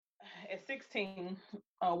At 16,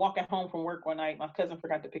 walking home from work one night, my cousin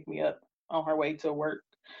forgot to pick me up on her way to work.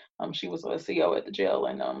 She was a CO at the jail,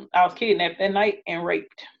 and I was kidnapped that night and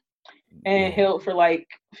raped and Whoa. held for like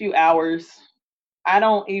a few hours. I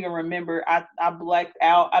don't even remember. I blacked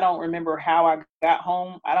out. I don't remember how I got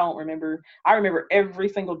home. I don't remember. I remember every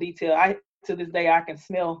single detail. I to this day I can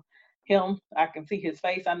smell him. I can see his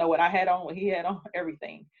face. I know what I had on, what he had on,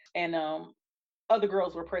 everything. And other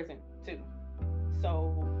girls were present too.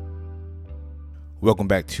 So Welcome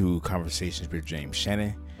back to Conversations with James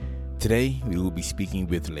Shannon. Today, we will be speaking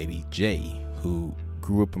with Lady J, who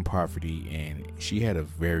grew up in poverty and she had a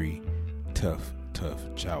very tough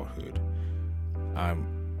childhood. I'm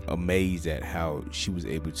amazed at how she was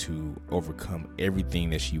able to overcome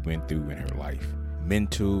everything that she went through in her life.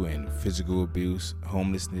 Mental and physical abuse,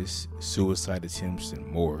 homelessness, suicide attempts, and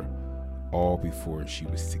more, all before she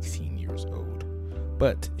was 16 years old.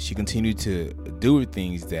 But she continued to do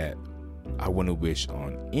things that I wouldn't wish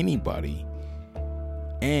on anybody,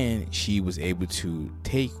 and she was able to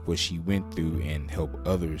take what she went through and help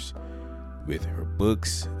others with her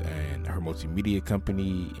books and her multimedia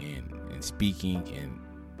company and speaking. And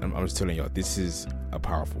I'm just telling y'all, this is a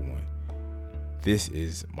powerful one. This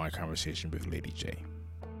is my conversation with Lady J.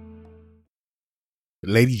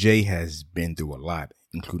 Lady J has been through a lot,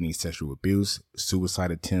 including sexual abuse, suicide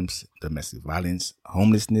attempts, domestic violence,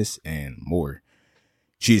 homelessness, and more.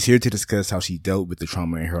 She is here to discuss how she dealt with the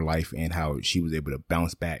trauma in her life and how she was able to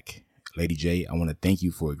bounce back. Lady J, I want to thank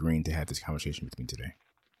you for agreeing to have this conversation with me today.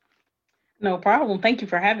 no problem. Thank you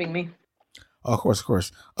for having me. Oh, of course, of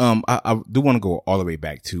course. I do want to go all the way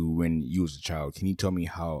back to when you was a child. Can you tell me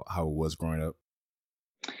how it was growing up?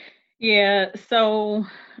 Yeah. So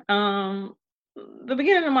um, the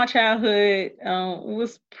beginning of my childhood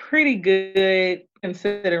was pretty good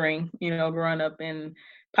considering, growing up in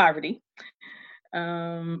poverty.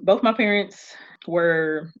 Both my parents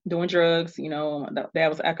were doing drugs. My dad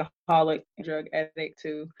was an alcoholic, drug addict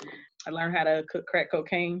too. I learned how to cook crack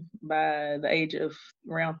cocaine by the age of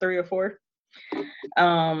around 3 or 4,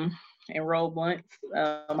 and roll blunts.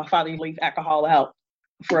 My father used to leave alcohol out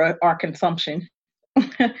for our consumption,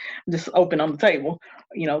 just open on the table.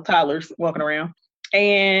 Toddlers walking around,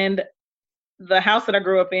 and the house that I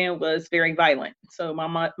grew up in was very violent. So my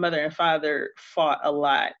mother and father fought a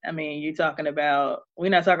lot. I mean, we're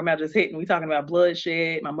not talking about just hitting, we're talking about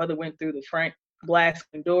bloodshed. My mother went through the front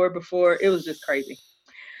blasting door before. It was just crazy.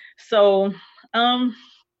 So, um,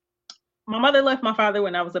 my mother left my father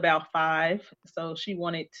when I was about 5. So she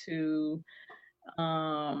wanted to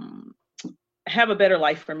um, have a better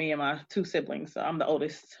life for me and my 2 siblings. So I'm the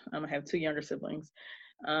oldest. I have 2 younger siblings.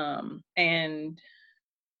 And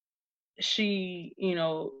she,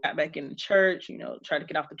 got back in the church, tried to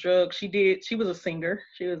get off the drugs. She did. She was a singer.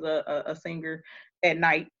 She was a singer at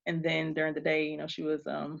night. And then during the day, she was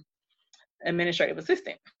administrative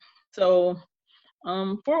assistant. So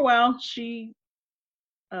for a while, she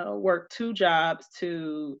worked 2 jobs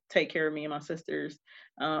to take care of me and my sisters.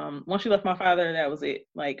 Once she left my father, that was it.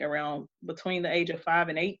 Like around between the age of 5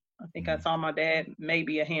 and 8, I think I Mm. saw my dad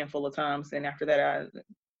maybe a handful of times, and after that,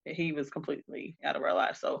 he was completely out of our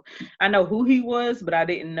lives. So I know who he was, but I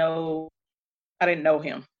didn't know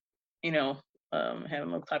him. You know, having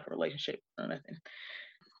no type of relationship or nothing.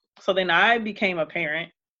 So then I became a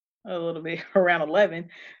parent a little bit around 11.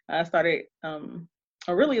 I started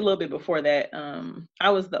really a little bit before that. I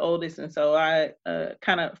was the oldest, and so I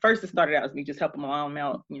kind of first it started out as me just helping my mom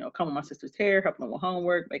out, combing my sister's hair, helping them with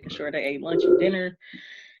homework, making sure they ate lunch and dinner.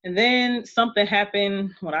 And then something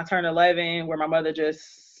happened when I turned 11 where my mother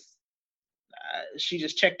just she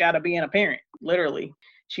just checked out of being a parent, literally.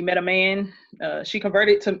 She met a man. She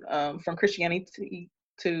converted to from Christianity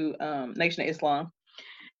to Nation of Islam,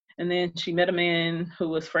 and then she met a man who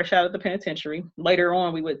was fresh out of the penitentiary. Later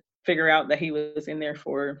on, we would figure out that he was in there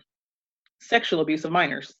for sexual abuse of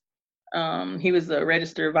minors. He was a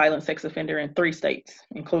registered violent sex offender in 3 states,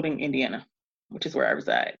 including Indiana, which is where I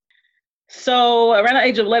reside. So around the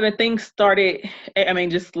age of 11, things started. I mean,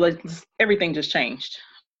 just everything just changed,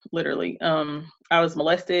 literally. I was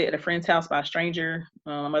molested at a friend's house by a stranger.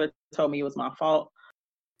 My mother told me it was my fault.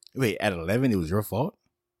 Wait, at 11, it was your fault?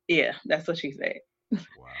 Yeah, that's what she said.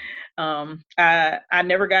 Wow. I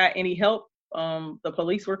never got any help. The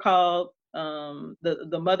police were called.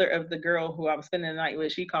 The mother of the girl who I was spending the night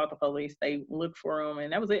with, she called the police. They looked for him,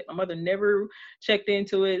 and that was it. My mother never checked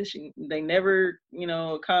into it. They never,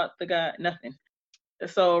 caught the guy. Nothing.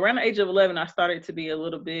 So around the age of 11, I started to be a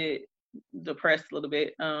little bit depressed, a little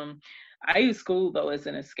bit. I used school though as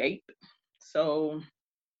an escape. So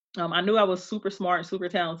I knew I was super smart, super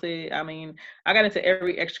talented. I mean, I got into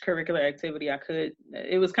every extracurricular activity I could.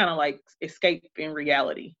 It was kind of like escaping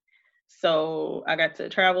reality. So I got to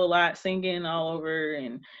travel a lot, singing all over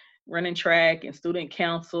and running track and student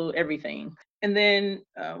council, everything. And then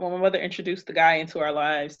when my mother introduced the guy into our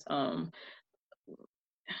lives,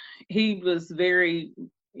 he was very,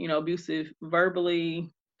 abusive verbally,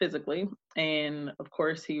 physically, and of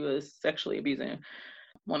course, he was sexually abusing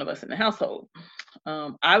one of us in the household.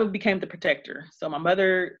 I became the protector. So my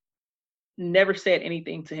mother never said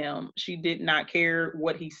anything to him. She did not care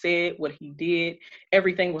what he said, what he did.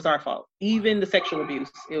 Everything was our fault. Even the sexual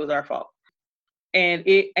abuse, it was our fault. And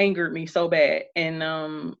it angered me so bad. And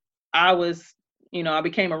I was, I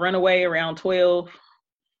became a runaway around 12,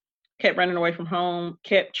 kept running away from home,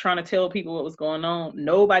 kept trying to tell people what was going on.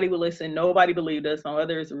 Nobody would listen. Nobody believed us. My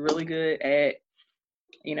mother is really good at,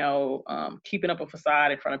 keeping up a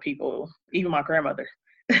facade in front of people, even my grandmother.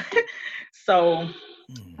 So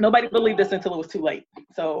nobody believed us until it was too late.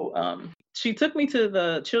 So she took me to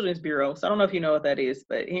the Children's Bureau. So I don't know if you know what that is,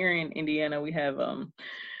 but here in Indiana, we have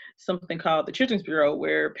something called the Children's Bureau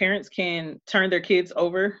where parents can turn their kids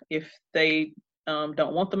over if they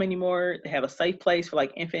don't want them anymore. They have a safe place for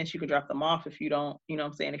like infants. You can drop them off if you don't,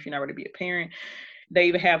 if you're not ready to be a parent. They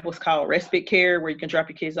even have what's called respite care where you can drop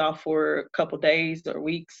your kids off for a couple days or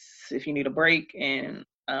weeks if you need a break. And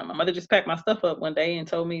my mother just packed my stuff up one day and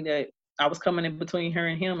told me that I was coming in between her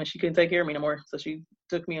and him and she couldn't take care of me no more. So she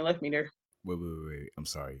took me and left me there. Wait. I'm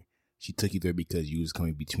sorry. She took you there because you was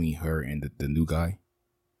coming between her and the new guy?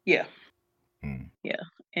 Yeah. Yeah.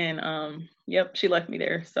 And yep, she left me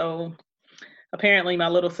there. So apparently my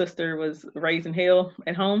little sister was raising hell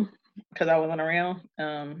at home because I wasn't around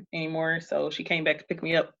anymore. So she came back to pick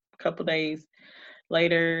me up a couple days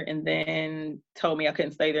later and then told me I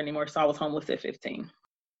couldn't stay there anymore. So I was homeless at 15.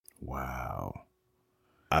 Wow.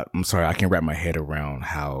 I'm sorry, I can't wrap my head around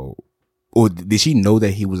how. Or did she know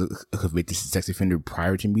that he was a convicted sex offender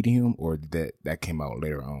prior to meeting him, or did that came out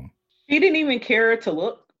later on? She didn't even care to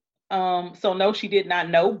look. So no, she did not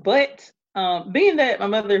know. But being that my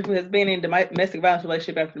mother has been in domestic violence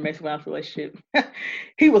relationship after domestic violence relationship,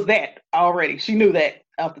 he was that already. She knew that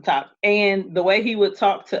off the top. And the way he would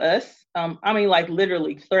talk to us, I mean, like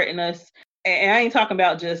literally threaten us. And I ain't talking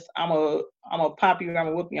about just I'm a pop you, I'm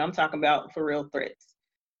a whoop you. I'm talking about for real threats.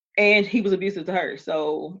 And he was abusive to her.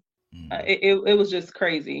 So it was just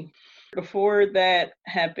crazy. Before that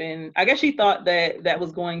happened, I guess she thought that that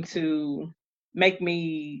was going to make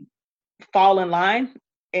me fall in line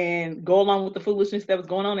and go along with the foolishness that was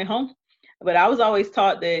going on at home. But I was always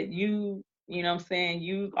taught that you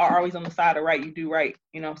are always on the side of right. You do right.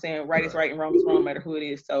 Right is right and wrong is wrong, no matter who it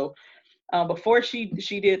is. So before she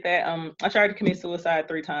did that, I tried to commit suicide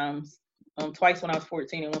 3 times. Twice when I was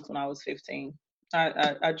 14 and once when I was 15.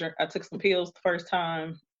 I took some pills the first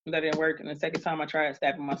time. That didn't work. And the second time I tried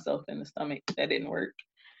stabbing myself in the stomach. That didn't work.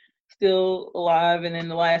 Still alive. And then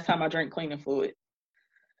the last time I drank cleaning fluid.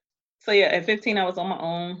 So yeah, at 15, I was on my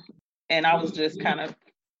own. And I was just kind of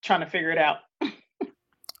trying to figure it out.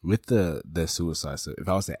 With the suicide stuff, if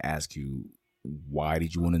I was to ask you, why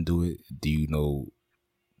did you want to do it? Do you know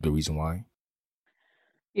the reason why?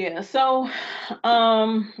 Yeah. So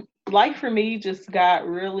life for me just got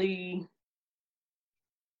really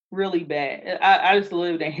really bad. I just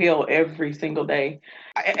lived in hell every single day.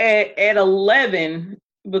 At 11,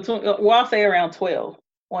 I'll say around 12,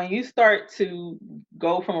 when you start to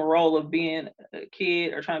go from a role of being a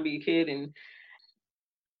kid or trying to be a kid and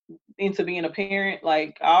into being a parent,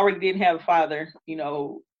 like I already didn't have a father,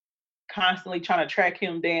 constantly trying to track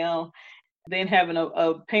him down, then having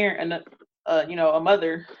a parent and a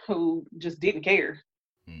mother who just didn't care,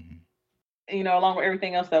 along with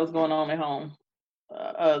everything else that was going on at home.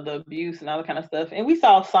 The abuse and all that kind of stuff. And we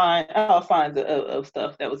saw signs of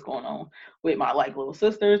stuff that was going on with my like little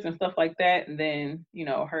sisters and stuff like that. And then,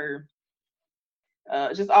 her,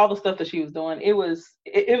 just all the stuff that she was doing. It was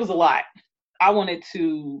a lot. I wanted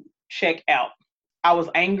to check out. I was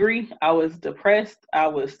angry. I was depressed. I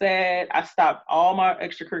was sad. I stopped all my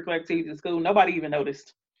extracurricular activities in school. Nobody even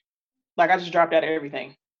noticed. Like I just dropped out of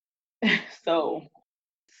everything. So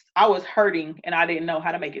I was hurting and I didn't know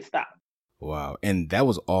how to make it stop. Wow. And that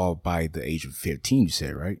was all by the age of 15, you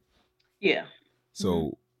said, right? Yeah.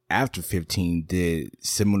 So after 15, did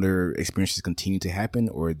similar experiences continue to happen,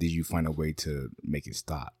 or did you find a way to make it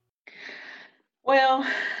stop? Well,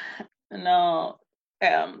 no.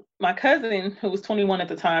 My cousin, who was 21 at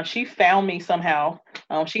the time, she found me somehow.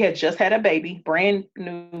 She had just had a baby, brand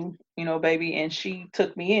new, baby, and she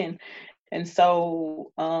took me in. And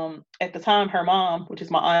so at the time, her mom, which is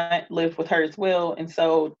my aunt, lived with her as well. And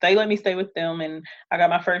so they let me stay with them. And I got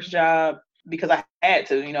my first job because I had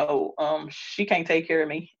to, she can't take care of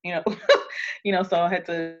me, so I had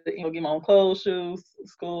to, get my own clothes, shoes,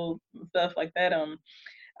 school, stuff like that.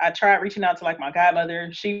 I tried reaching out to like my godmother.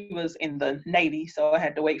 She was in the Navy, so I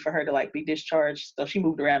had to wait for her to like be discharged. So she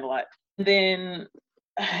moved around a lot. Then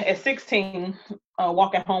at 16,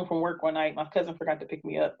 walking home from work one night, my cousin forgot to pick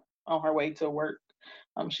me up on her way to work.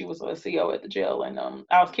 She was a CO at the jail, and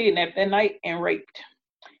I was kidnapped that night and raped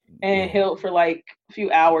and held for like a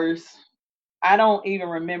few hours. I don't even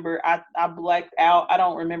remember. I blacked out. I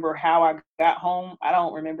don't remember how I got home. I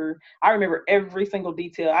remember every single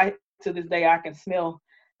detail. To this day, I can smell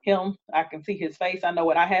him. I can see his face. I know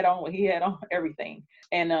what I had on, what he had on, everything.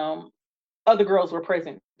 And other girls were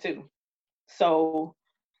present too. So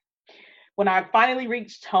when I finally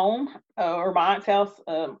reached home, or my aunt's house,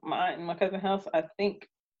 my aunt and my cousin's house, I think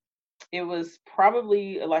it was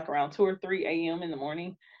probably like around 2 or 3 a.m. in the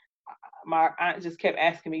morning. My aunt just kept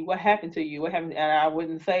asking me, "What happened to you? What happened?" And I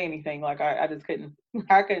wouldn't say anything. Like I just couldn't.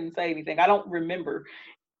 I couldn't say anything. I don't remember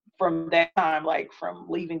from that time, like from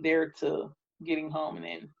leaving there to getting home, and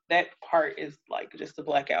then that part is like just a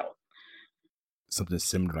blackout. Something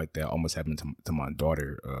similar like that almost happened to my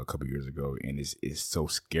daughter a couple years ago, and it's so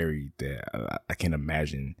scary that I can't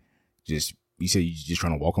imagine. Just you say you're just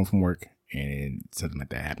trying to walk home from work, and something like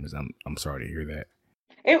that happens. I'm sorry to hear that.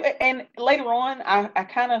 And later on, I'm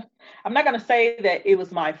not going to say that it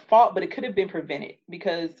was my fault, but it could have been prevented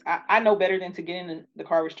because I know better than to get in the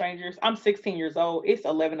car with strangers. I'm 16 years old. It's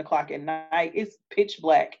 11 o'clock at night. It's pitch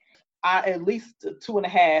black. At least a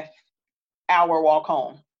 2.5 hour walk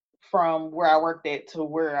home from where I worked at to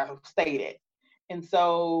where I stayed at. And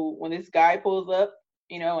so when this guy pulls up,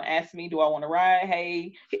 and asked me, do I want to ride?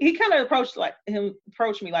 Hey, he kind of approached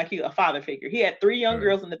me like he was a father figure. He had 3 young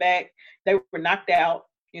girls in the back. They were knocked out,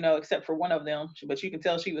 except for one of them, but you can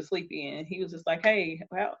tell she was sleepy. And he was just like, hey,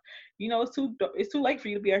 well, it's too late for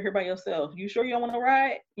you to be out here by yourself. You sure you don't want to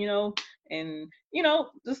ride? And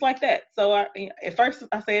just like that. So at first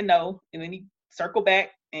I said no, and then he circled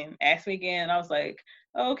back and asked me again. And I was like,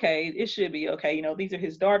 okay, it should be okay. These are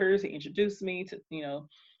his daughters. He introduced me to,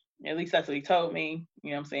 at least that's what he told me.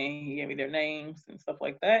 You know what I'm saying? He gave me their names and stuff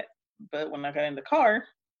like that. But when I got in the car,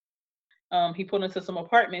 he pulled into some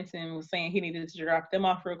apartments and was saying he needed to drop them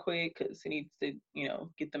off real quick because he needs to,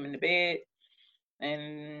 get them in the bed.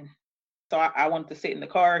 And so I wanted to sit in the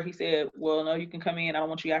car. He said, well, no, you can come in. I don't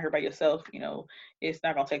want you out here by yourself. It's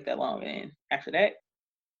not going to take that long. And after that,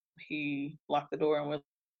 he locked the door and would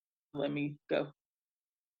let me go.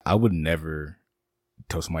 I would never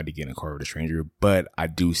tell somebody to get in a car with a stranger, but I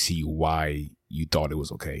do see why you thought it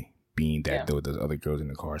was okay, being that there were those other girls in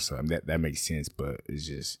the car. So I mean, that makes sense, but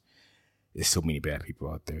it's so many bad people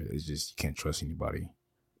out there. It's just, you can't trust anybody.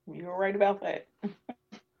 You're right about that.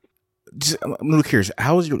 I'm a little curious.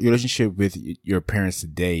 How is your relationship with your parents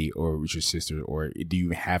today, or with your sister, or do you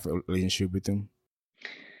even have a relationship with them?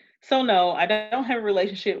 So no, I don't have a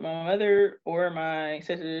relationship with my mother or my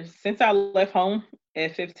sisters since I left home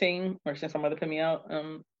at 15, or since my mother put me out.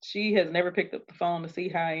 She has never picked up the phone to see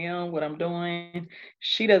how I am, what I'm doing.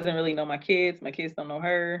 She doesn't really know my kids. My kids don't know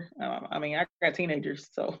her. I got teenagers,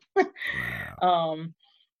 so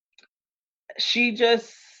she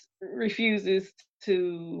just refuses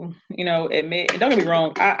to, admit. And don't get me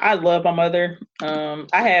wrong, I love my mother.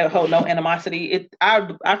 I hold no animosity.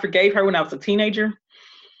 I forgave her when I was a teenager.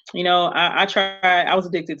 I tried. I was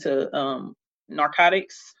addicted to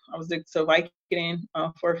narcotics. I was addicted to Vicodin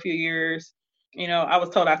for a few years. I was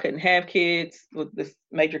told I couldn't have kids with this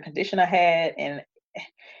major condition I had, and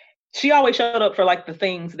she always showed up for like the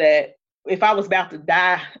things that if I was about to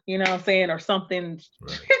die, or something,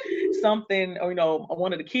 something, or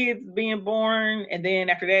one of the kids being born, and then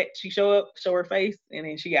after that she show her face, and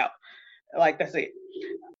then she out. Like that's it.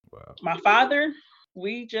 Wow. My father,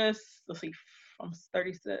 we just let's see. I'm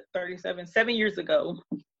 37, 7 years ago,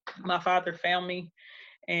 my father found me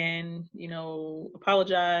and,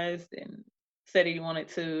 apologized and said he wanted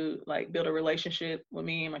to like build a relationship with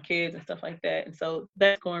me and my kids and stuff like that. And so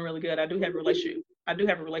that's going really good. I do have a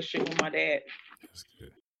relationship with my dad. That's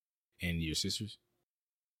good. And your sisters?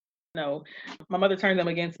 No, my mother turned them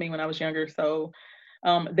against me when I was younger. So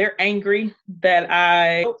they're angry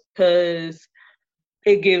that because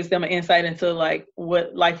it gives them an insight into like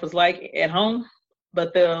what life was like at home,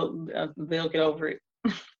 but they'll get over it,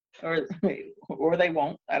 or they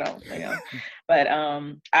won't. I don't, But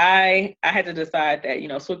I had to decide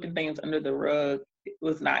that sweeping things under the rug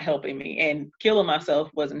was not helping me, and killing myself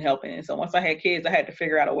wasn't helping. And so once I had kids, I had to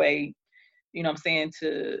figure out a way,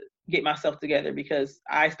 to get myself together because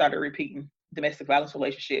I started repeating domestic violence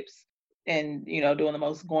relationships and, doing the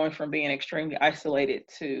most, going from being extremely isolated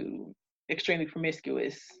to extremely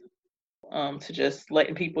promiscuous, to just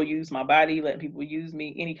letting people use my body, letting people use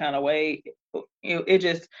me any kind of way.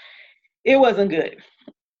 It wasn't good.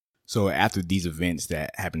 So after these events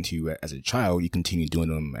that happened to you as a child, you continued doing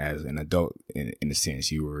them as an adult. In a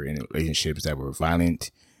sense, you were in relationships that were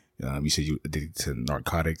violent. You said you were addicted to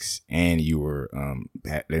narcotics, and you were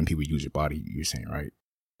letting people use your body. You're saying, right?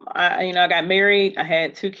 I got married. I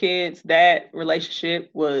had 2 kids. That relationship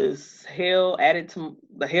was hell added to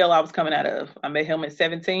the hell I was coming out of. I met him at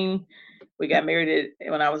 17. We got married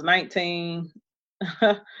when I was 19.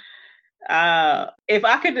 If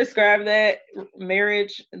I could describe that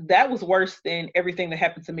marriage, that was worse than everything that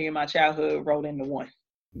happened to me in my childhood rolled into one.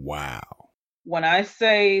 Wow. When I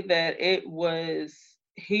say that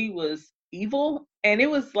he was evil, and it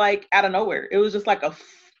was like out of nowhere. It was just like a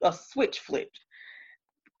switch flipped.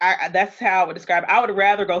 That's how I would describe it. I would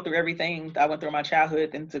rather go through everything that I went through in my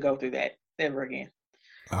childhood than to go through that ever again.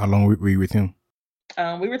 How long were you with him?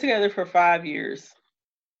 We were together for 5 years.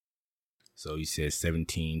 So you said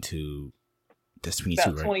 17 to that's 22,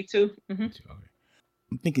 About right? 22. Mm-hmm. Okay.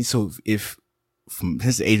 I'm thinking, so if from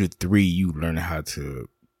his age of 3 you learn how to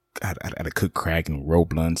cook crack and roll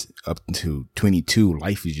blunts up to 22,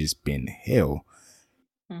 life has just been hell.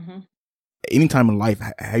 Mm-hmm. Any time in life,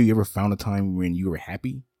 have you ever found a time when you were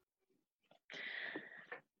happy?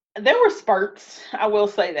 There were spurts, I will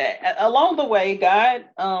say that. Along the way, God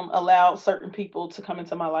allowed certain people to come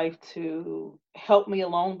into my life to help me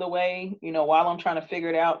along the way, while I'm trying to figure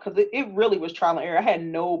it out. Because it really was trial and error. I had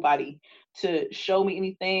nobody to show me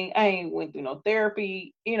anything. I ain't went through no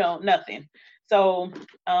therapy, nothing. So,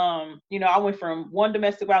 I went from one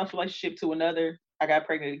domestic violence relationship to another. I got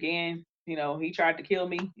pregnant again. He tried to kill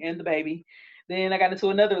me and the baby. Then I got into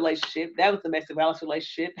another relationship. That was a domestic violence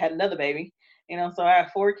relationship. Had another baby. So I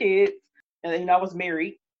have 4 kids, and then, I was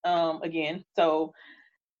married again. So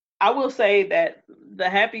I will say that the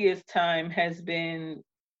happiest time has been,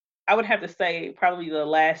 I would have to say, probably the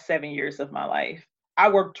last 7 years of my life. I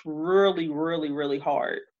worked really, really, really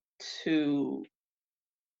hard to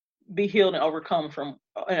be healed and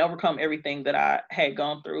overcome everything that I had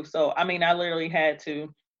gone through. So, I mean, I literally I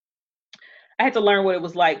had to learn what it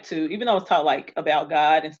was like to, even though I was taught like about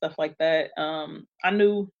God and stuff like that. I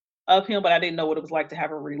knew of him, but I didn't know what it was like to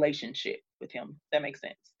have a relationship with him. If that makes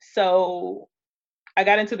sense. So I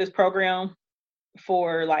got into this program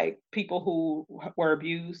for like people who were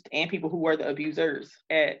abused and people who were the abusers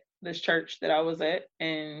at this church that I was at,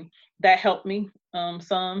 and that helped me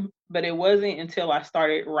some. But it wasn't until I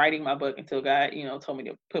started writing my book, until God, told me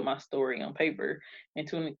to put my story on paper in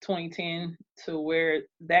 2010, to where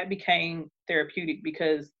that became therapeutic.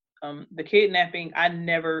 Because the kidnapping, I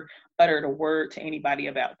never uttered a word to anybody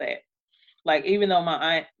about that. Like, even though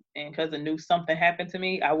my aunt and cousin knew something happened to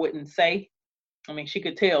me, I wouldn't say. I mean, she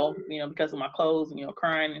could tell, because of my clothes,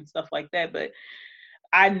 crying and stuff like that. But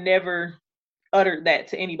I never uttered that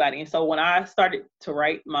to anybody. And so when I started to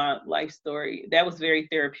write my life story, that was very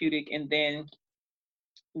therapeutic. And then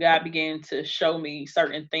God began to show me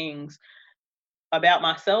certain things about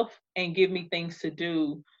myself and give me things to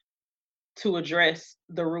do to address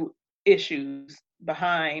the root issues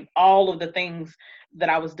behind all of the things that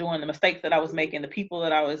I was doing, the mistakes that I was making, the people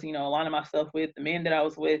that I was, aligning myself with, the men that I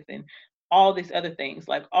was with, and all these other things.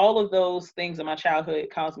 Like, all of those things in my childhood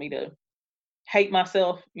caused me to hate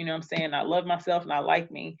myself, what I'm saying? I love myself and I like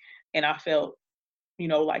me. And I felt,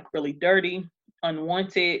 like really dirty,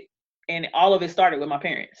 unwanted. And all of it started with my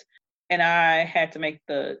parents. And I had to make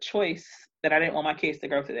the choice that I didn't want my kids to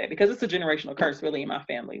go through that, because it's a generational curse really in my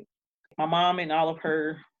family. My mom and all of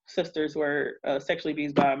her sisters were sexually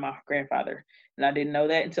abused by my grandfather. And I didn't know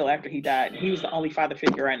that until after he died. He was the only father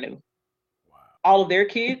figure I knew. Wow. All of their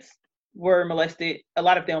kids were molested, a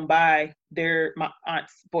lot of them by my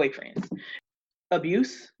aunt's boyfriends.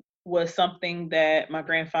 Abuse was something that my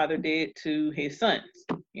grandfather did to his sons,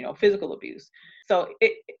 physical abuse. So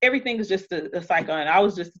everything is just a cycle. And I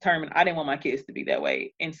was just determined I didn't want my kids to be that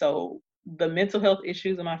way. And so the mental health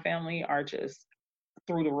issues in my family are just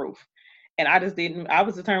through the roof. And I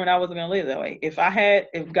was determined I wasn't going to live that way. If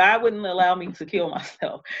God wouldn't allow me to kill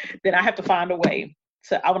myself, then I have to find a way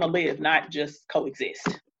I want to live, not just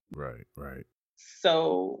coexist. Right, right.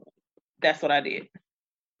 So that's what I did.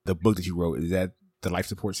 The book that you wrote, is that the life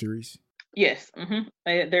support series? Yes.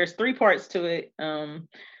 Mm-hmm. There's 3 parts to it.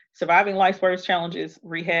 Surviving life's worst challenges,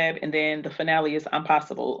 rehab, and then the finale is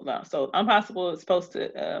Impossible. So Impossible is supposed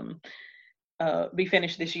to be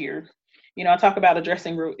finished this year. I talk about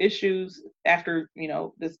addressing root issues after,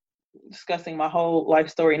 this discussing my whole life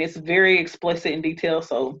story, and it's very explicit in detail.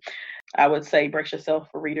 So I would say brace yourself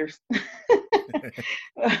for readers.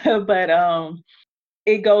 But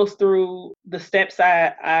it goes through the steps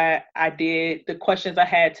I did, the questions I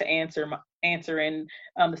had to answer, and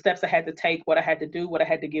the steps I had to take, what I had to do, what I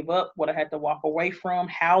had to give up, what I had to walk away from,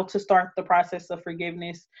 how to start the process of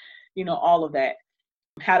forgiveness, all of that,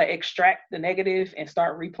 how to extract the negative and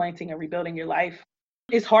start replanting and rebuilding your life.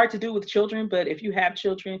 It's hard to do with children, but if you have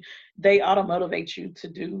children, they auto motivate you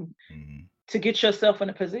to get yourself in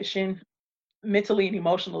a position mentally and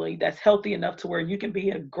emotionally that's healthy enough to where you can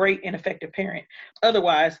be a great and effective parent.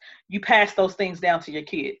 Otherwise, you pass those things down to your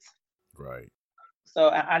kids. Right. So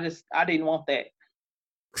I didn't want that.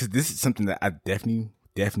 Because this is something that I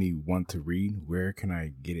definitely want to read. Where can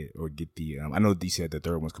I get it, or get the? I know you said the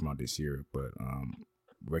third one's coming out this year, but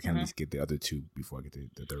where can I at least get the other two before I get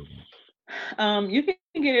the third one? You can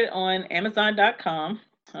get it on Amazon.com.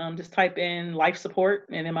 Just type in life support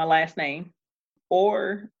and then my last name.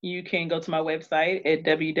 Or you can go to my website at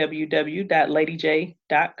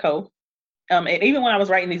www.ladyj.co. And even when I was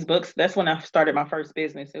writing these books, that's when I started my first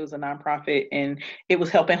business. It was a nonprofit, and it was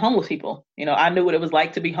helping homeless people. I knew what it was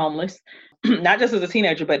like to be homeless, not just as a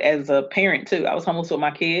teenager, but as a parent too. I was homeless with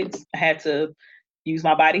my kids. I had to use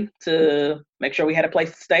my body to make sure we had a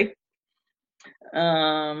place to stay.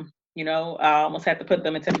 I almost had to put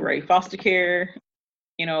them in temporary foster care.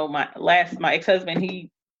 My ex-husband,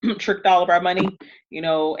 he tricked all of our money,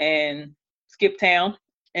 and skipped town.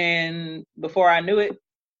 And before I knew it,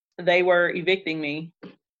 they were evicting me,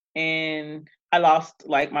 and I lost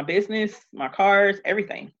like my business, my cars,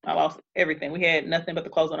 everything. I lost everything. We had nothing but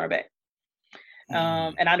the clothes on our back.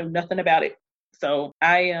 And I knew nothing about it. So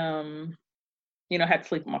I, had to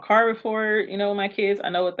sleep in my car before, my kids. I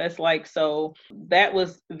know what that's like. So that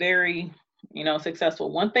was very,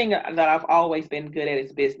 successful. One thing that I've always been good at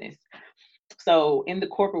is business. So in the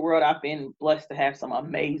corporate world, I've been blessed to have some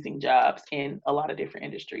amazing jobs in a lot of different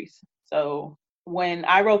industries. So when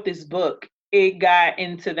I wrote this book, it got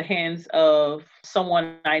into the hands of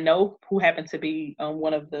someone I know who happened to be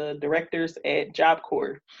one of the directors at Job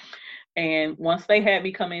Corps. And once they had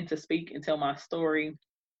me come in to speak and tell my story,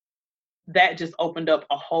 that just opened up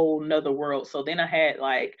a whole nother world. So then I had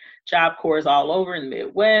like Job Corps all over in the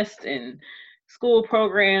Midwest, and school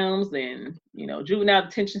programs, and juvenile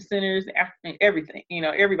detention centers, and everything,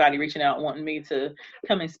 everybody reaching out wanting me to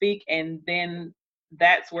come and speak. And then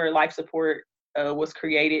that's where Life Support was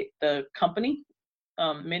created, the company,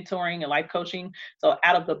 mentoring and life coaching. So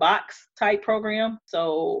out of the box type program.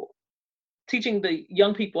 So teaching the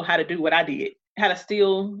young people how to do what I did, how to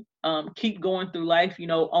still keep going through life,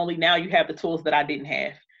 only now you have the tools that I didn't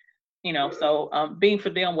have, so being for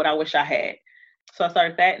them what I wish I had. So I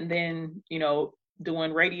started that, and then,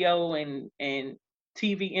 doing radio and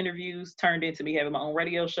TV interviews turned into me having my own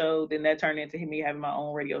radio show. Then that turned into me having my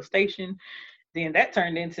own radio station. Then that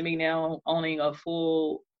turned into me now owning a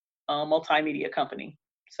full multimedia company.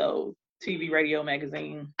 So TV, radio,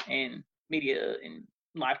 magazine, and media and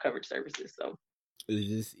live coverage services. So is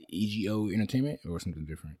this EGO Entertainment or something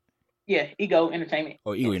different? Yeah, Ego Entertainment.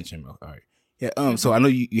 Oh, Ego Entertainment. All right. Yeah. So I know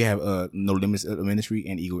you have No Limits Ministry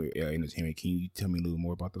and Ego Entertainment. Can you tell me a little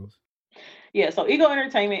more about those? Yeah. So Ego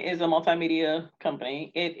Entertainment is a multimedia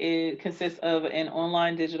company. It consists of an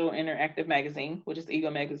online digital interactive magazine, which is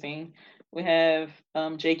Ego Magazine. We have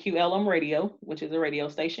JQLM Radio, which is a radio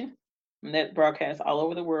station that broadcasts all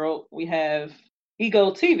over the world. We have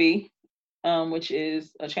Ego TV, which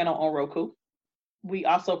is a channel on Roku. We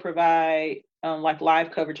also provide like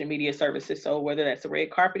live coverage and media services. So whether that's the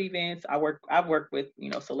red carpet events, I've worked with,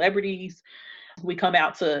 celebrities. We come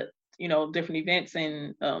out to, different events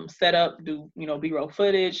and set up, do, B-roll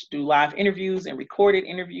footage, do live interviews and recorded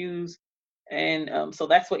interviews. And so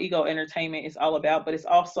that's what Ego Entertainment is all about. But I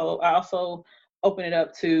also open it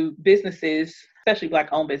up to businesses, especially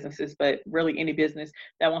Black-owned businesses, but really any business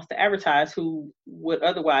that wants to advertise who would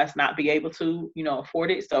otherwise not be able to,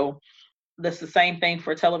 afford it. So that's the same thing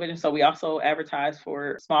for television. So we also advertise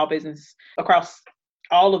for small business across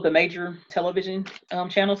all of the major television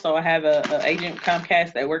channels. So I have a agent,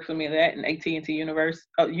 Comcast, that works with me in that, and AT&T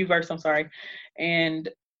Uverse, I'm sorry. And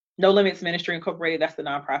No Limits Ministry Incorporated, that's the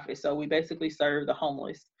nonprofit. So we basically serve the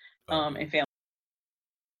homeless and family.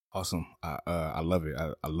 Awesome. I love it.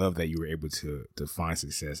 I love that you were able to find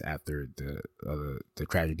success after the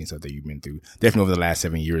tragedy and stuff that you've been through. Definitely over the last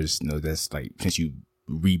 7 years, that's like since you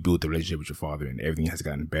rebuild the relationship with your father and everything has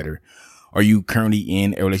gotten better. Are you currently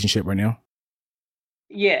in a relationship right now?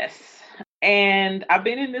 Yes. And I've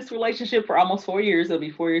been in this relationship for almost 4 years. It'll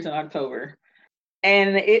be 4 years in October.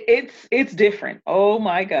 And it's different. Oh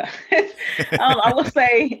my God. I will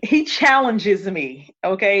say he challenges me,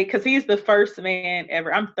 okay? Because he's the first man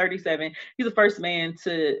ever. I'm 37. He's the first man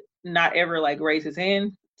to not ever like raise his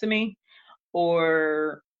hand to me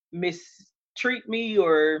or mistreat me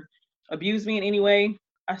or abuse me in any way.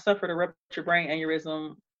 I suffered a ruptured brain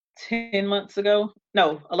aneurysm 10 months ago.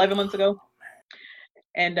 No, 11 months ago.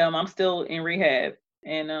 And I'm still in rehab.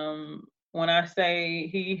 And when I say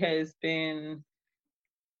he has been,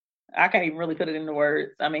 I can't even really put it into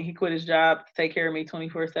words. I mean, he quit his job to take care of me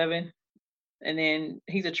 24/7. And then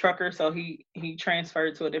he's a trucker, so he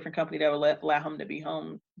transferred to a different company that would allow him to be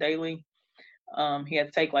home daily. He had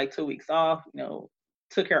to take like 2 weeks off,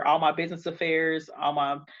 took care of all my business affairs, all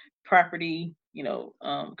my property,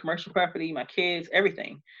 commercial property, my kids,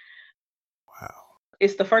 everything. Wow.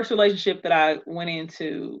 It's the first relationship that I went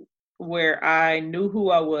into where I knew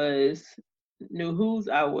who I was, knew whose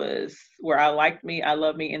I was, where I liked me, I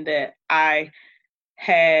love me, and that I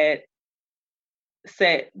had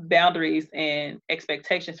set boundaries and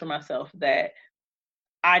expectations for myself that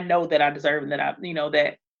I know that I deserve and that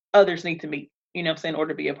that others need to meet, I'm saying, in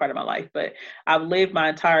order to be a part of my life. But I've lived my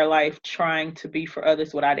entire life trying to be for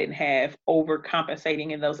others what I didn't have,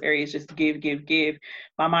 overcompensating in those areas, just give, give, give.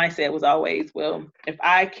 My mindset was always, well, if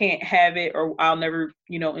I can't have it or I'll never,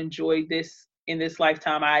 enjoy this in this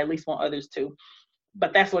lifetime, I at least want others to.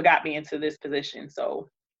 But that's what got me into this position. So,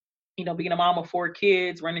 being a mom of 4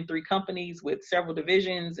 kids, running 3 companies with several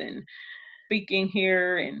divisions and speaking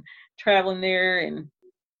here and traveling there and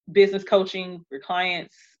business coaching for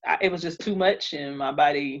clients, it was just too much, and my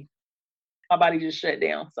body just shut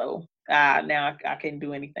down. So now I can't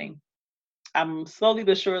do anything. I'm slowly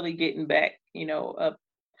but surely getting back, up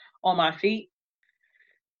on my feet.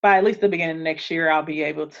 By at least the beginning of next year, I'll be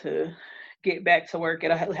able to get back to work.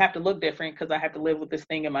 It'll have to look different because I have to live with this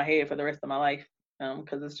thing in my head for the rest of my life,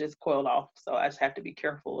 because it's just coiled off. So I just have to be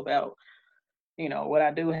careful about, what I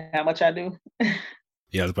do, how much I do.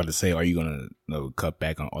 Yeah, I was about to say, are you gonna cut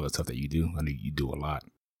back on all the stuff that you do? I know you do a lot.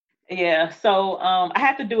 Yeah, so I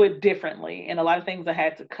had to do it differently, and a lot of things I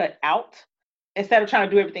had to cut out instead of trying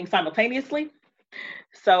to do everything simultaneously.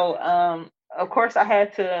 So, of course, I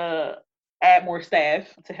had to add more staff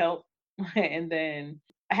to help, and then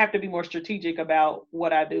I have to be more strategic about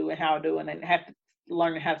what I do and how I do, and then have to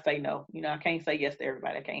learn how to say no. I can't say yes to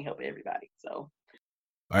everybody. I can't help everybody. So,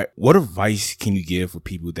 All right, what advice can you give for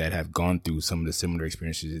people that have gone through some of the similar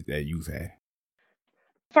experiences that you've had?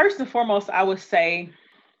 first and foremost, I would say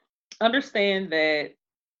understand that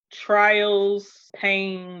trials,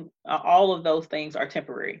 pain, all of those things are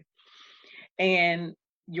temporary. And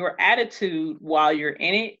your attitude while you're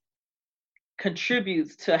in it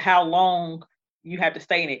contributes to how long you have to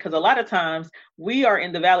stay in it. Because a lot of times we are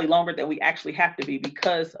in the valley longer than we actually have to be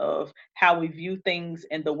because of how we view things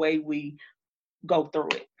and the way we go through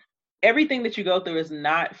it. Everything that you go through is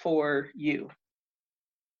not for you.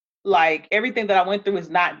 Like everything that I went through is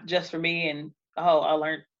not just for me and I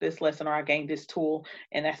learned this lesson or I gained this tool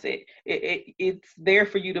and that's it. It's there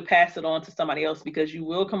for you to pass it on to somebody else because you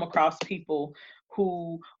will come across people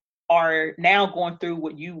who are now going through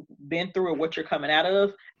what you've been through or what you're coming out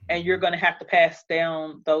of, and you're going to have to pass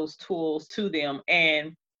down those tools to them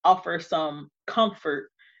and offer some comfort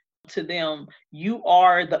to them. You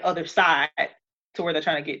are the other side to where they're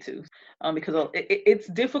trying to get to, because it's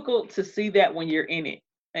difficult to see that when you're in it,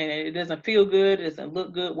 and it doesn't feel good, it doesn't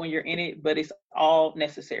look good when you're in it, but it's all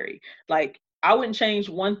necessary. Like I wouldn't change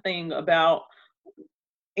one thing about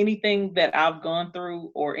anything that I've gone through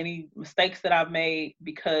or any mistakes that I've made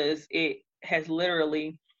because it has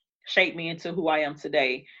literally shaped me into who I am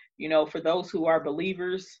today. For those who are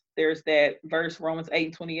believers, there's that verse, Romans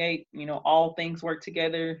 8:28, all things work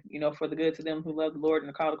together, for the good to them who love the Lord and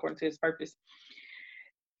are called according to his purpose.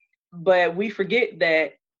 But we forget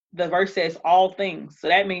that the verse says all things. So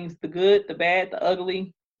that means the good, the bad, the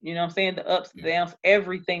ugly, what I'm saying? The ups, the downs,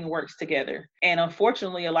 everything works together. And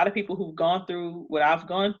unfortunately, a lot of people who've gone through what I've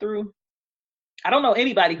gone through, I don't know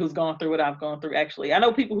anybody who's gone through what I've gone through, actually. I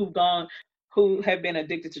know people who have been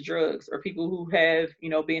addicted to drugs or people who have,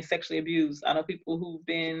 been sexually abused. I know people who've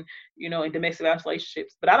been, in domestic violence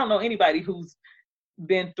relationships, but I don't know anybody who's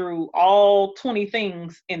been through all 20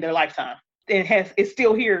 things in their lifetime and is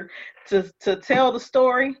still here to tell the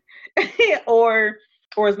story or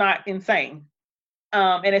is not insane.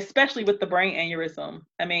 And especially with the brain aneurysm.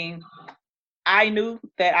 I mean, I knew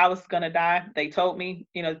that I was gonna die. They told me,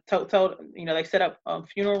 told they set up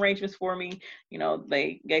funeral arrangements for me.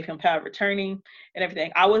 They gave him power of attorney and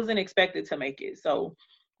everything. I wasn't expected to make it. So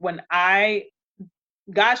when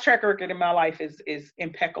God's track record in my life is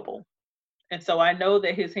impeccable. And so I know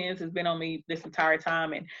that his hands has been on me this entire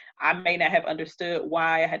time, and I may not have understood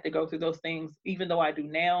why I had to go through those things, even though I do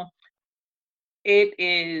now. It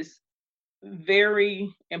is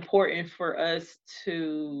very important for us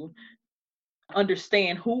to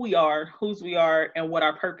understand who we are, whose we are, and what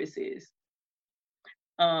our purpose is.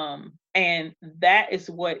 And that is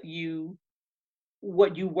what you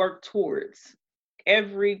work towards.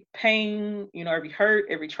 Every pain, every hurt,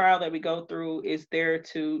 every trial that we go through is there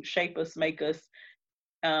to shape us, make us,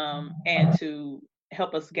 and to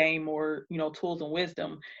help us gain more, tools and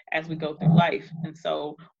wisdom as we go through life. And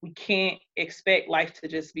so we can't expect life to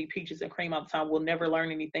just be peaches and cream all the time. We'll never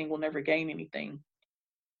learn anything. We'll never gain anything.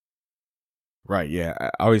 Right. Yeah.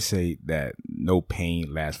 I always say that no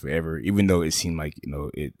pain lasts forever, even though it seemed like,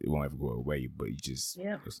 it won't ever go away, but you just,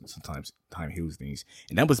 sometimes time heals things.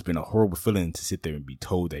 And that must have been a horrible feeling to sit there and be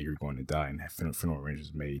told that you're going to die and have funeral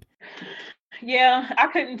arrangements made. Yeah. I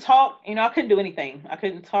couldn't talk, I couldn't do anything. I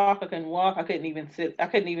couldn't talk. I couldn't walk. I couldn't even sit. I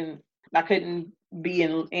couldn't be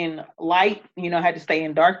in light, I had to stay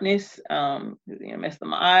in darkness, messed up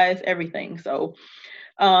my eyes, everything. So,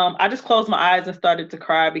 I just closed my eyes and started to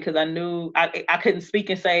cry because I knew I couldn't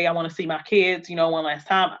speak and say, I want to see my kids, one last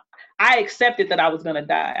time. I accepted that I was going to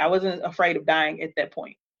die. I wasn't afraid of dying at that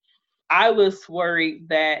point. I was worried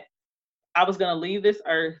that I was going to leave this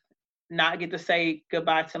earth, not get to say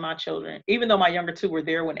goodbye to my children. Even though my younger two were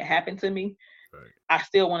there when it happened to me, right. I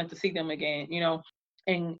still wanted to see them again,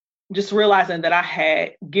 and just realizing that I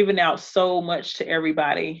had given out so much to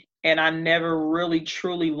everybody and I never really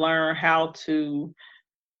truly learned how to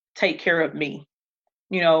take care of me.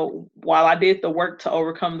 While I did the work to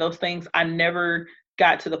overcome those things, I never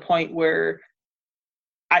got to the point where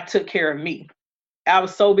I took care of me. I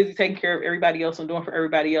was so busy taking care of everybody else and doing for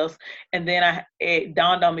everybody else. And then it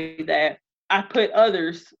dawned on me that I put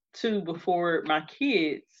others too before my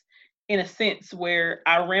kids, in a sense where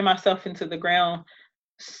I ran myself into the ground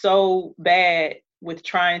so bad with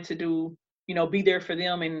trying to do, be there for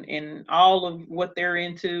them and all of what they're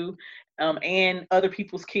into, and other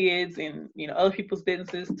people's kids and, other people's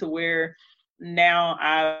businesses, to where now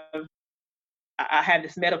I have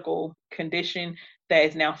this medical condition that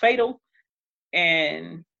is now fatal,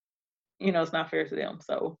 and, it's not fair to them.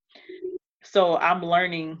 So I'm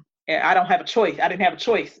learning. I don't have a choice. I didn't have a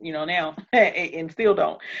choice, now, and still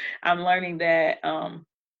don't. I'm learning that,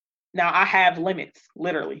 now I have limits,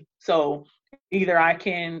 literally. So either I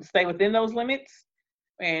can stay within those limits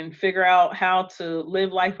and figure out how to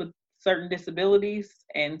live life with certain disabilities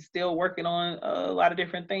and still working on a lot of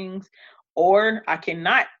different things, or I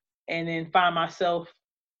cannot, and then find myself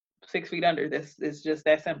 6 feet under. It's just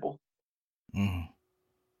that simple. Mm.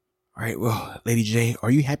 All right. Well, Lady J,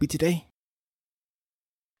 are you happy today?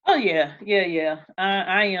 Oh yeah.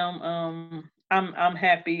 I am. I'm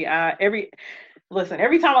happy. Every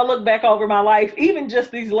time I look back over my life, even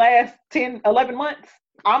just these last 10, 11 months,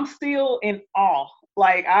 I'm still in awe.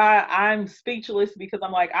 Like I'm speechless because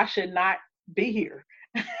I'm like, I should not be here.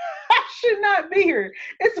 I should not be here.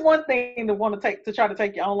 It's one thing to try to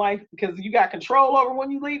take your own life because you got control over when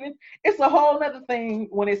you're leaving. It's a whole other thing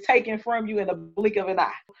when it's taken from you in the blink of an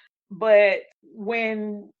eye. But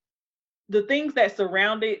when the things that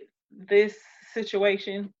surrounded this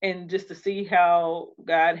situation, and just to see how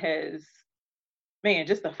God has, man,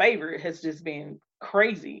 just the favor has just been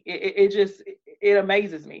crazy. It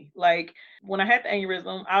amazes me. Like when I had the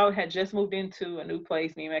aneurysm, I had just moved into a new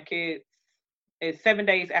place. Me and my kids. It's 7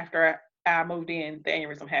 days after I moved in, the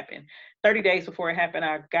aneurysm happened. 30 days before it happened,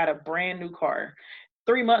 I got a brand new car.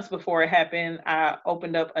 3 months before it happened, I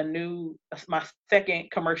opened up my second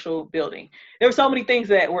commercial building. There were so many things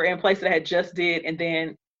that were in place that I had just did, and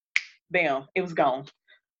then, bam, it was gone.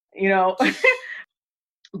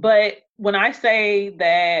 But when I say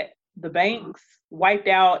that the banks wiped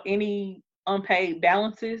out any unpaid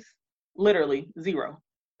balances, literally $0.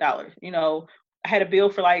 I had a bill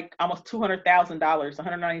for like almost $200,000,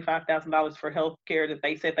 $195,000 for healthcare that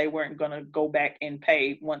they said they weren't going to go back and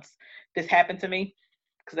pay once this happened to me,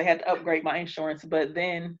 because they had to upgrade my insurance. But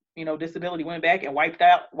then, disability went back and wiped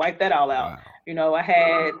that all out. Wow. I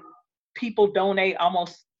had people donate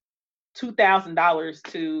almost $2,000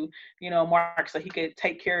 to, Mark, so he could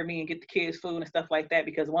take care of me and get the kids food and stuff like that.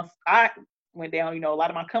 Because once I went down, a lot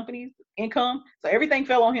of my company's income, so everything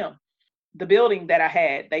fell on him. The building that I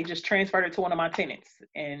had, they just transferred it to one of my tenants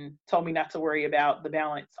and told me not to worry about the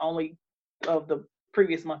balance only of the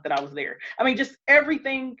previous month that I was there. I mean, just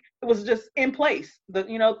everything was just in place. The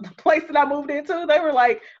place that I moved into, they were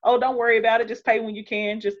like, oh, don't worry about it. Just pay when you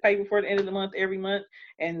can. Just pay before the end of the month, every month.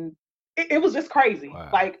 And it was just crazy.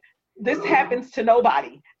 Wow. Like this happens to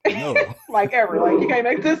nobody. No. Like ever. Like you can't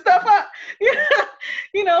make this stuff up.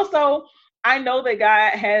 You know, so I know that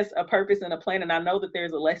God has a purpose and a plan, and I know that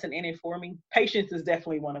there's a lesson in it for me. Patience is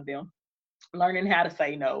definitely one of them. Learning how to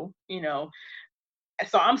say no, you know.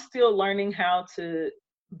 So I'm still learning how to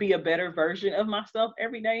be a better version of myself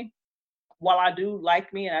every day. While I do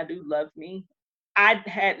like me and I do love me, I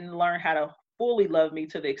hadn't learned how to fully love me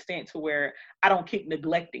to the extent to where I don't keep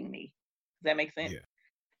neglecting me. Does that make sense? Yeah.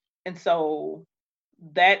 And so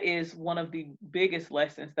that is one of the biggest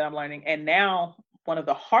lessons that I'm learning. And now one of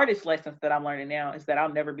the hardest lessons that I'm learning now is that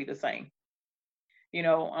I'll never be the same. You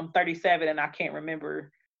know, I'm 37 and I can't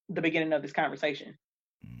remember the beginning of this conversation.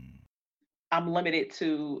 I'm limited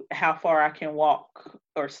to how far I can walk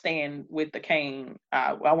or stand with the cane.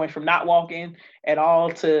 I went from not walking at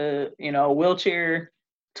all to, you know, a wheelchair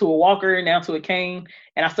to a walker, now to a cane.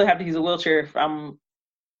 And I still have to use a wheelchair if I'm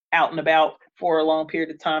out and about for a long period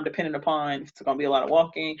of time, depending upon if it's going to be a lot of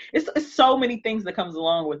walking. It's so many things that comes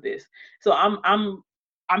along with this. So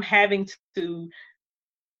I'm having to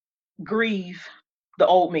grieve the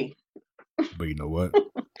old me. But you know what?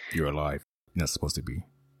 You're alive. You're not supposed to be.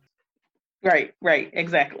 Right,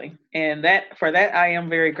 exactly. And for that, I am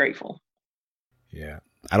very grateful. Yeah.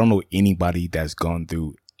 I don't know anybody that's gone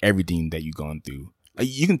through everything that you've gone through. Like,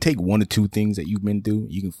 you can take one or two things that you've been through.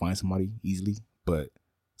 You can find somebody easily, but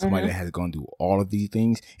somebody that has gone through all of these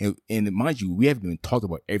things. And mind you, we haven't even talked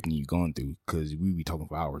about everything you've gone through because we be talking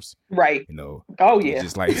for hours. Right. You know. Oh, yeah.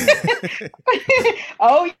 Just like.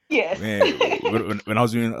 Oh, yes. Man, when I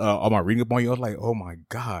was doing all my reading up on you, I was like, oh my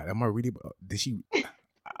God, am I reading? Did she?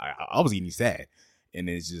 I was getting sad. And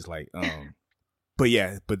it's just like,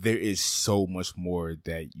 but there is so much more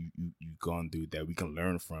that you've gone through that we can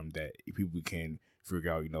learn from, that people can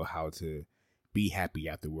figure out, you know, how to be happy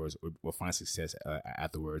afterwards or find success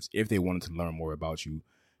afterwards. If they wanted to learn more about you,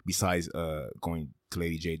 besides going to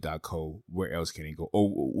ladyj.co, where else can they go? Or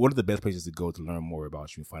what are the best places to go to learn more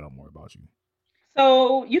about you and find out more about you?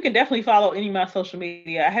 So you can definitely follow any of my social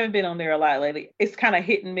media. I haven't been on there a lot lately. It's kind of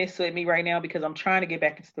hit and miss with me right now because I'm trying to get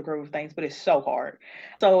back into the groove of things, but it's so hard.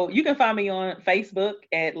 So you can find me on Facebook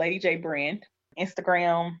at Lady J Brand,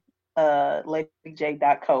 Instagram,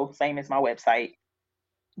 ladyj.co, same as my website.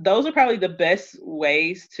 Those are probably the best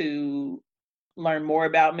ways to learn more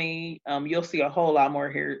about me. You'll see a whole lot more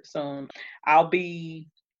here soon. I'll be,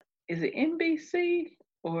 is it NBC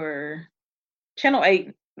or Channel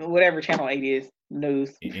 8? Whatever Channel 8 is,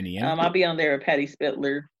 news. I'll be on there with Patty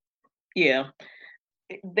Spittler. Yeah.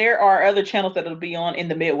 There are other channels that'll be on in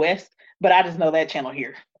the Midwest, but I just know that channel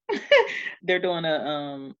here. They're doing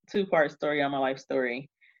a 2-part story on my life story.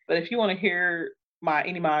 But if you want to hear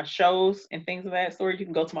any of my shows and things of that sort, you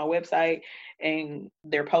can go to my website and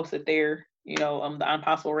they're posted there. You know, the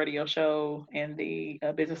Impossible Radio Show and the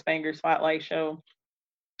Business Banger Spotlight Show.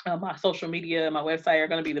 My social media, my website are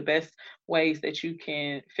going to be the best ways that you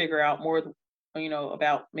can figure out more, you know,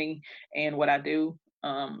 about me and what I do.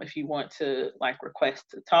 If you want to like request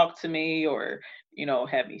to talk to me or, you know,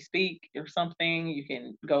 have me speak or something, you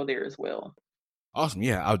can go there as well. Awesome.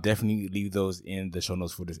 Yeah, I'll definitely leave those in the show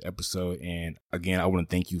notes for this episode. And again, I want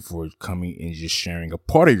to thank you for coming and just sharing a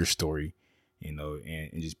part of your story, you know, and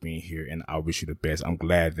just being here. And I wish you the best. I'm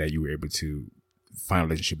glad that you were able to find a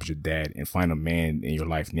relationship with your dad and find a man in your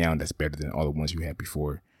life now that's better than all the ones you had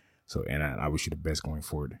before. So, and I wish you the best going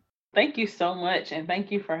forward. Thank you so much. And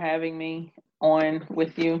thank you for having me on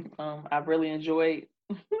with you. I've really enjoyed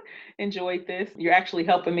this. You're actually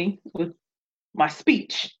helping me with my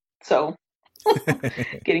speech. So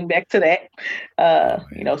getting back to that,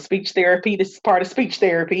 you know, speech therapy, this is part of speech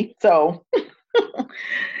therapy. So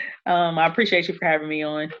I appreciate you for having me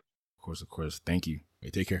on. Of course. Thank you. Hey,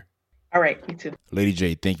 take care. All right, you too. Lady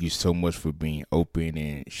J, thank you so much for being open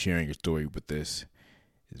and sharing your story with us.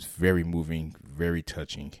 It's very moving, very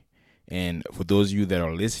touching. And for those of you that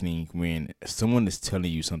are listening, when someone is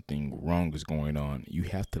telling you something wrong is going on, you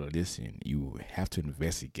have to listen. You have to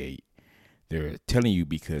investigate. They're telling you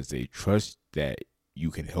because they trust that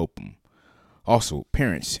you can help them. Also,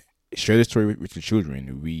 parents, share the story with your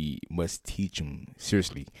children. We must teach them,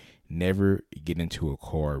 seriously, never get into a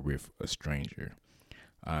car with a stranger.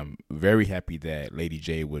 I'm very happy that Lady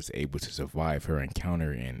J was able to survive her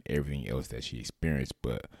encounter and everything else that she experienced,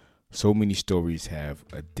 but so many stories have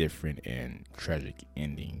a different and tragic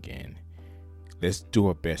ending, and let's do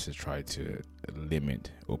our best to try to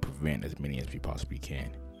limit or prevent as many as we possibly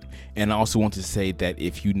can. And I also want to say that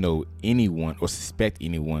if you know anyone or suspect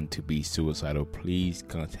anyone to be suicidal, please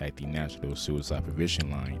contact the National Suicide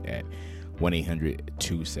Prevention Line at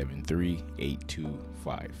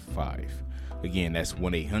 1-800-273-8255. Again, that's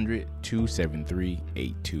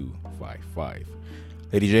 1-800-273-8255.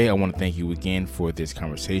 Lady J, I want to thank you again for this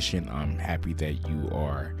conversation. I'm happy that you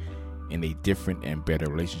are in a different and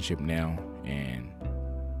better relationship now, and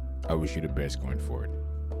I wish you the best going forward.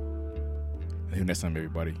 Until next time,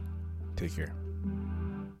 everybody, take care.